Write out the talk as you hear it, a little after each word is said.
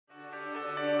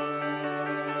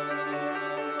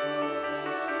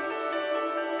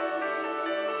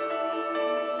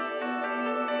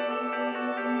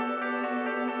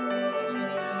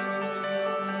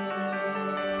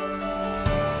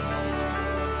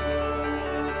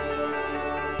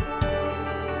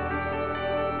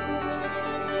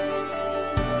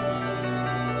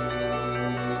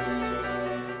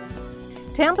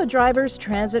Tampa drivers,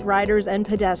 transit riders, and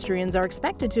pedestrians are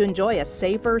expected to enjoy a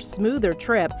safer, smoother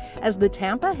trip as the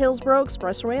Tampa Hillsborough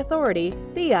Expressway Authority,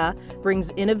 THEA,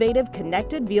 brings innovative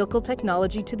connected vehicle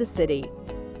technology to the city.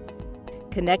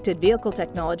 Connected vehicle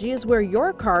technology is where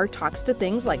your car talks to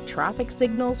things like traffic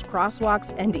signals,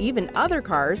 crosswalks, and even other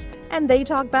cars, and they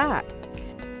talk back.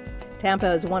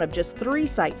 Tampa is one of just 3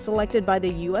 sites selected by the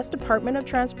U.S. Department of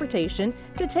Transportation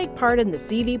to take part in the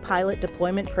CONGESTION pilot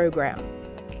deployment program.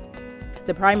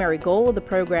 The primary goal of the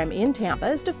program in Tampa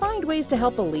is to find ways to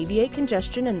help alleviate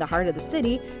congestion in the heart of the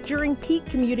city during peak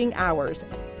commuting hours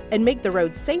and make the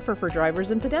roads safer for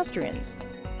drivers and pedestrians.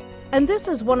 And this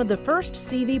is one of the first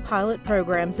CONGESTION pilot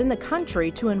programs in the country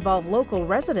to involve local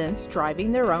residents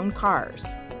driving their own cars.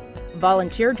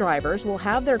 Volunteer drivers will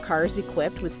have their cars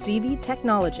equipped with CONGESTION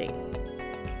technology.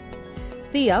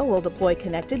 THEA will deploy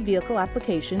connected vehicle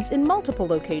applications in multiple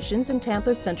locations in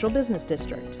Tampa's Central Business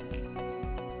District.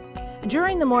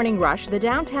 During the morning rush, the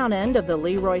downtown end of the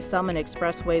Leroy-Selmon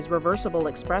Expressway's reversible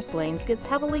express lanes gets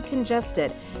heavily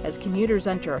congested as commuters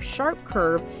enter a sharp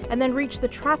curve and then reach the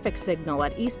traffic signal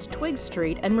at East Twigg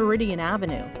Street and Meridian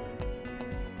Avenue.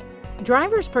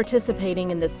 Drivers participating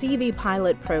in the CONGESTION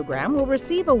pilot program will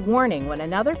receive a warning when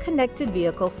another connected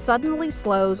vehicle suddenly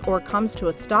slows or comes to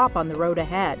a stop on the road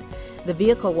ahead. The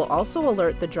vehicle will also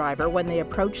alert the driver when they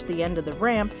approach the end of the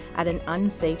ramp at an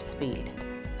unsafe speed.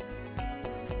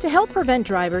 To help prevent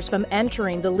drivers from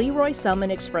entering the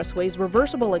Leroy-Selmon Expressway's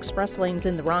reversible express lanes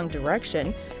in the wrong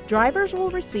direction, drivers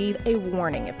will receive a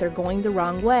warning if they're going the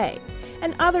wrong way,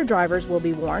 and other drivers will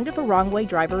be warned if a wrong-way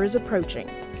driver is approaching.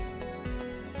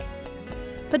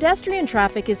 Pedestrian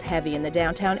traffic is heavy in the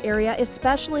downtown area,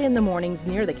 especially in the mornings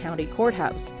near the county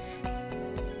courthouse.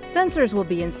 Sensors will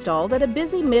be installed at a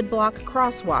busy mid-block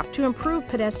crosswalk to improve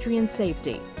pedestrian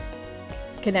safety.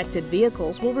 Connected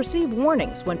vehicles will receive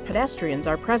warnings when pedestrians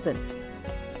are present.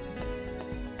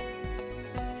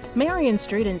 Marion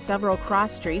Street and several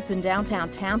cross streets in downtown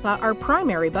Tampa are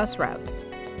primary bus routes.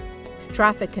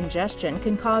 Traffic congestion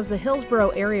can cause the Hillsborough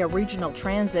Area Regional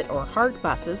Transit or HART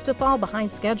buses to fall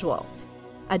behind schedule.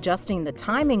 Adjusting the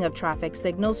timing of traffic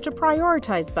signals to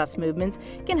prioritize bus movements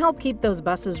can help keep those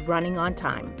buses running on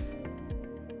time.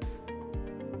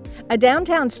 A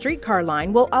downtown streetcar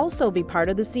line will also be part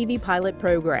of the CONGESTION pilot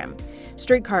program.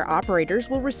 Streetcar operators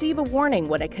will receive a warning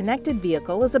when a connected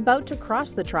vehicle is about to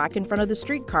cross the track in front of the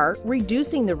streetcar,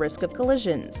 reducing the risk of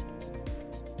collisions.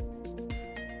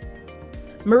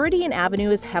 Meridian Avenue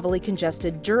is heavily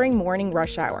congested during morning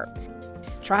rush hour.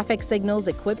 Traffic signals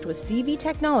equipped with CONGESTION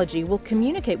technology will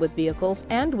communicate with vehicles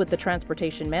and with the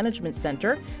Transportation Management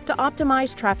Center to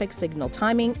optimize traffic signal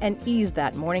timing and ease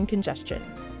that morning congestion.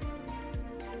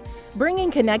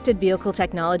 Bringing connected vehicle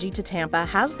technology to Tampa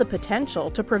has the potential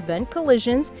to prevent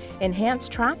collisions, enhance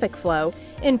traffic flow,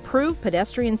 improve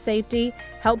pedestrian safety,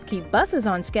 help keep buses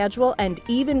on schedule, and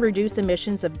even reduce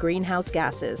emissions of greenhouse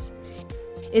gases.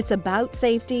 It's about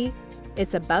safety,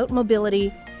 it's about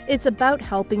mobility, it's about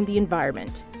helping the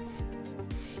environment.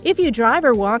 If you drive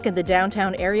or walk in the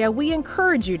downtown area, we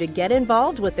encourage you to get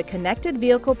involved with the Connected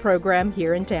Vehicle Program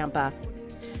here in Tampa.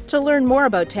 To learn more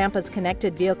about Tampa's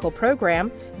Connected Vehicle Program,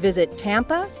 visit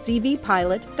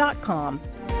tampacongestyonpilot.com.